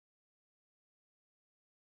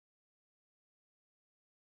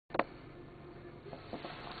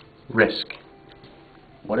Risk.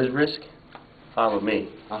 What is risk? Follow me.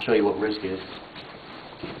 I'll show you what risk is.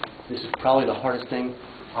 This is probably the hardest thing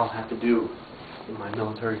I'll have to do in my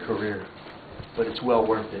military career, but it's well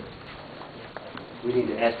worth it. We need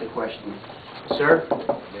to ask the question, sir,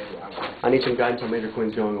 I need some guidance on Major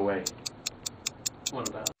Quinn's going away. What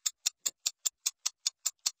about?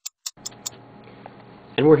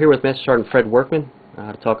 And we're here with Master Sergeant Fred Workman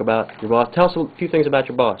to talk about your boss. Tell us a few things about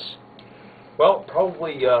your boss. Well,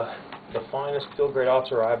 probably the finest field grade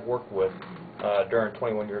officer I've worked with during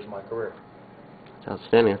 21 years of my career. That's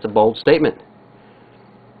outstanding. That's a bold statement.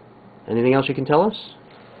 Anything else you can tell us?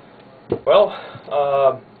 Well,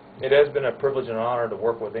 it has been a privilege and an honor to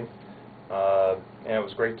work with him, and it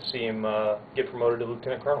was great to see him get promoted to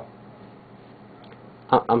Lieutenant Colonel.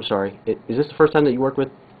 I'm sorry. Is this the first time that you worked with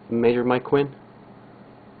Major Mike Quinn?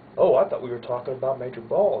 Oh, I thought we were talking about Major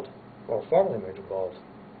Bald, or formerly Major Bald.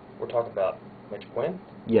 We're talking about Major Quinn?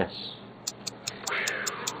 Yes.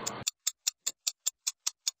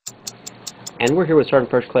 And we're here with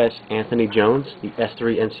Sergeant First Class Anthony Jones, the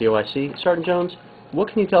S3 NCOIC. Sergeant Jones, what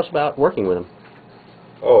can you tell us about working with him?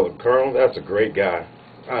 Oh, Colonel, that's a great guy.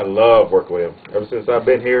 I love working with him. Ever since I've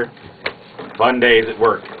been here, fun days at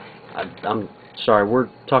work. I'm sorry, we're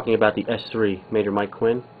talking about the S3, Major Mike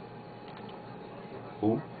Quinn.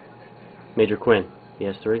 Who? Major Quinn, the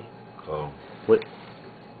S3. Oh. What?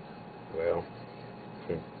 Well.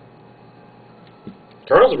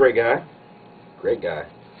 Colonel's a great guy. Great guy.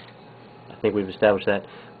 I think we've established that.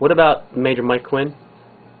 What about Major Mike Quinn?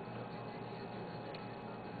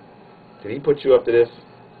 Did he put you up to this?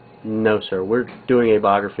 No, sir. We're doing a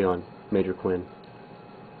biography on Major Quinn.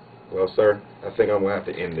 Well, sir, I think I'm going to have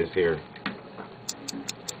to end this here.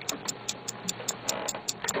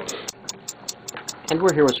 And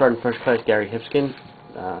we're here with Sergeant First Class Gary Hipskin.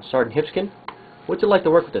 Sergeant Hipskin, what's it like to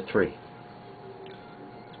work with the three?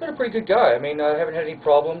 He's been a pretty good guy. I mean, I haven't had any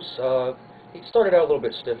problems. He started out a little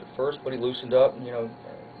bit stiff at first, but he loosened up and,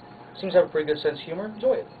 seems to have a pretty good sense of humor.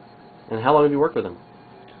 Enjoy it. And how long have you worked with him?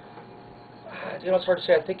 It's hard to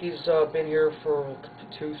say. I think he's been here for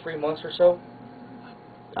 2-3 months or so.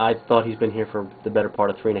 I thought he's been here for the better part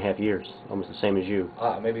of 3.5 years, almost the same as you.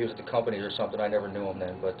 Maybe he was at the company or something. I never knew him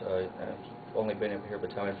then, but I've only been up here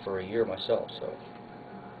battalion for a year myself, so.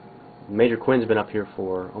 Major Quinn's been up here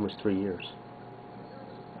for almost 3 years.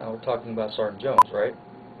 Now we're talking about Sergeant Jones, right?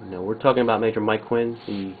 No, we're talking about Major Mike Quinn,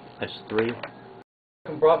 the S3.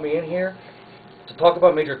 You brought me in here to talk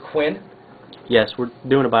about Major Quinn? Yes, we're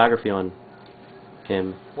doing a biography on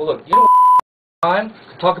him. Well, look, you don't time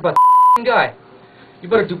to talk about the guy. You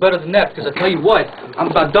better do better than that, because I tell you what, I'm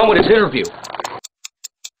about done with this interview.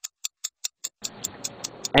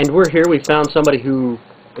 And we're here. We found somebody who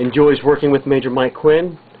enjoys working with Major Mike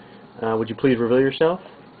Quinn. Would you please reveal yourself?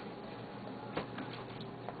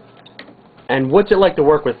 And what's it like to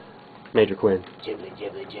work with Major Quinn? Jibbly,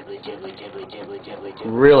 jibbly, jibbly, jibbly, jibbly, jibbly, jibbly,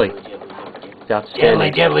 jibbly. Really? It's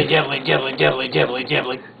outstanding. Jibbly, jibbly, jibbly, jibbly, jibbly,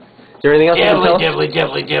 jibbly. Is there anything else you can tell us? Jibbly,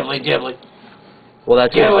 jibbly, jibbly, jibbly. Well,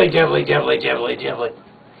 that's Jibbly, it. jibbly, jibbly, jibbly, jibbly.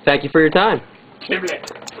 Thank you for your time. Jibbly.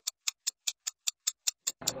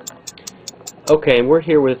 Okay, and we're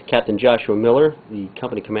here with Captain Joshua Miller, the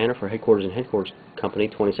company commander for Headquarters and Headquarters Company,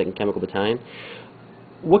 22nd Chemical Battalion.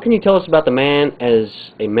 What can you tell us about the man as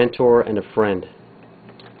a mentor and a friend?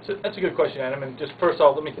 So that's a good question, Adam. And just first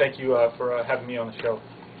off, let me thank you for having me on the show.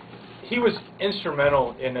 He was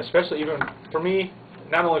instrumental in, especially even for me,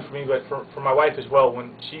 not only for me, but for my wife as well.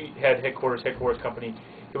 When she had Headquarters Company,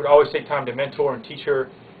 he would always take time to mentor and teach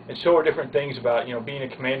her and show her different things about, being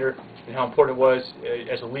a commander and how important it was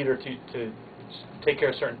as a leader to take care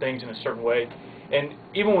of certain things in a certain way. And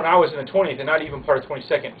even when I was in the 20th and not even part of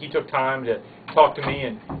 22nd, he took time to talk to me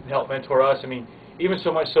and help mentor us. I mean, even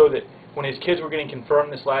so much so that when his kids were getting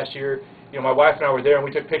confirmed this last year, my wife and I were there and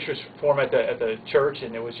we took pictures for him at the church,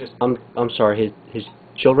 and it was just. I'm sorry. His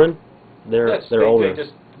children, they're older.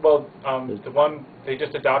 The one they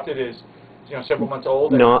just adopted is several months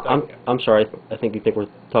old. No, I'm sorry. I think you think we're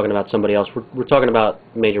talking about somebody else. We're talking about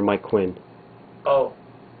Major Mike Quinn. Oh,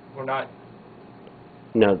 we're not.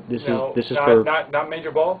 No, this is for not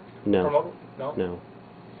Major Ball. No. No.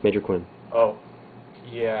 Major Quinn. Oh,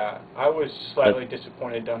 yeah. I was slightly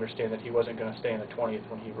disappointed to understand that he wasn't going to stay in the 20th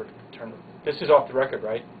when he returned. This is off the record,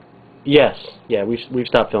 right? Yes. Yeah. We've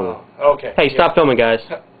stopped filming. Oh, okay. Hey, stop filming, guys.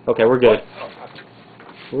 Okay, we're good.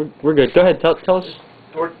 We're good. Go ahead. Tell us.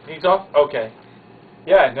 He's off. Okay.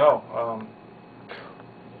 Yeah. No.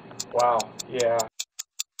 Wow. Yeah.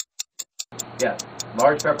 Yeah.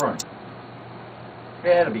 Large pepperoni.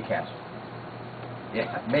 Yeah, it'll be canceled.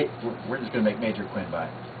 Yeah, we're just going to make Major Quinn buy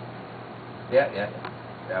it. Yeah.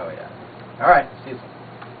 Oh, yeah. All right, see you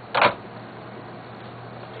soon.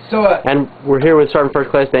 So, And we're here with Sergeant First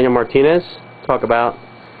Class Daniel Martinez. Talk about.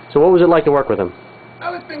 So what was it like to work with him?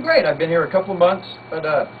 oh, it's been great. I've been here a couple of months, but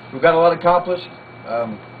we've got a lot accomplished.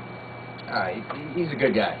 He's a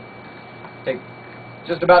good guy.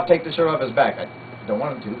 Just about take the shirt off his back. I don't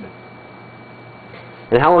want him to, but...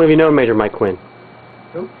 And how long have you known Major Mike Quinn?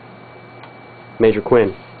 Who? Major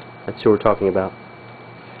Quinn. That's who we're talking about.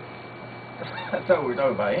 I thought we were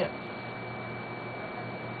talking about him.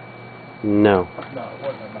 No. No, it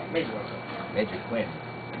wasn't about Major. Major Quinn.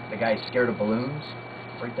 The guy's scared of balloons.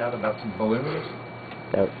 Freaked out about some balloons.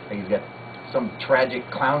 That, I think he's got some tragic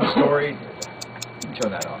clown story. You can show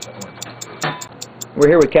that off. We're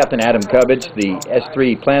here with Captain Adam Cubbage, the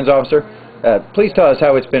S3 Plans Officer. Please tell us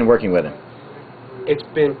how it's been working with him. it's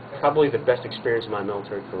been probably the best experience of my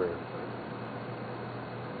military career.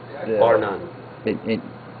 Bar none.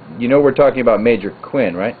 You know we're talking about Major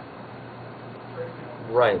Quinn, right?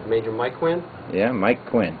 Right. Major Mike Quinn? Yeah, Mike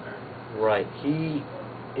Quinn. Right. He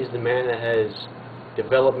is the man that has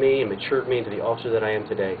developed me and matured me into the officer that I am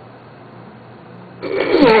today.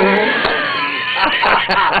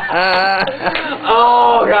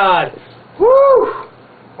 Oh, God. Woo!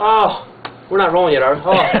 Oh, we're not rolling yet, are we?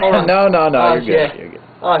 Oh, hold on. No, Oh, you're good. yeah. You're good.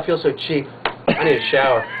 Oh, I feel so cheap. I need a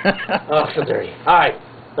shower. Oh, I feel dirty. All right,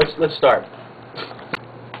 let's start.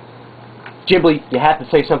 Ghibli, you have to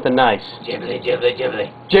say something nice. Ghibli, Ghibli,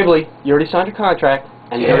 Ghibli. Ghibli, you already signed your contract,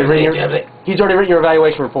 and Ghibli. he's already written your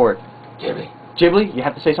evaluation report. Ghibli, Ghibli, you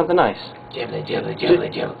have to say something nice. Ghibli, Ghibli,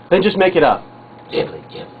 Ghibli, Ghibli. Then just make it up. Ghibli,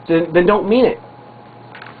 Ghibli. Then don't mean it.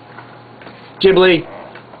 Ghibli.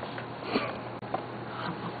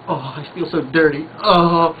 Oh, I feel so dirty.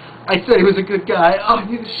 Oh, I said he was a good guy. Oh, I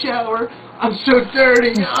need a shower. I'm so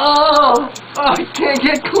dirty. Oh, I can't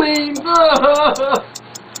get clean. Oh.